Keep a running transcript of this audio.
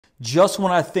Just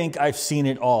when I think I've seen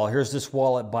it all, here's this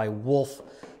wallet by Wolf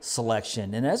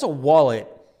Selection. And as a wallet,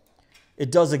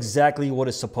 it does exactly what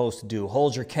it's supposed to do.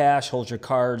 Holds your cash, holds your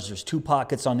cards. There's 2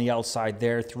 pockets on the outside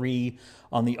there, 3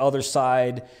 on the other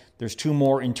side. There's 2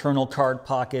 more internal card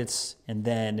pockets, and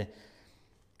then it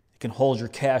can hold your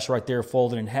cash right there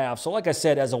folded in half. So like I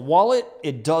said, as a wallet,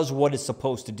 it does what it's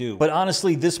supposed to do. But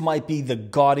honestly, this might be the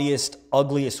gaudiest,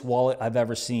 ugliest wallet I've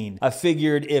ever seen. I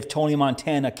figured if Tony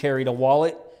Montana carried a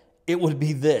wallet, it would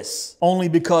be this, only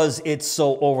because it's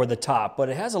so over the top. But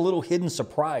it has a little hidden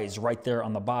surprise right there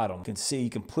on the bottom. You can see, you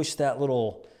can push that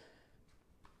little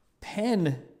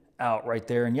pen out right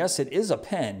there. And yes, it is a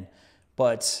pen,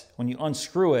 but when you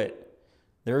unscrew it,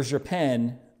 there's your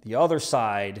pen. The other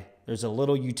side, there's a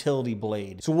little utility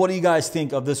blade. So what do you guys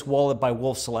think of this wallet by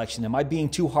Wolf Selection? Am I being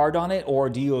too hard on it, or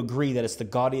do you agree that it's the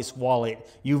gaudiest wallet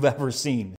you've ever seen?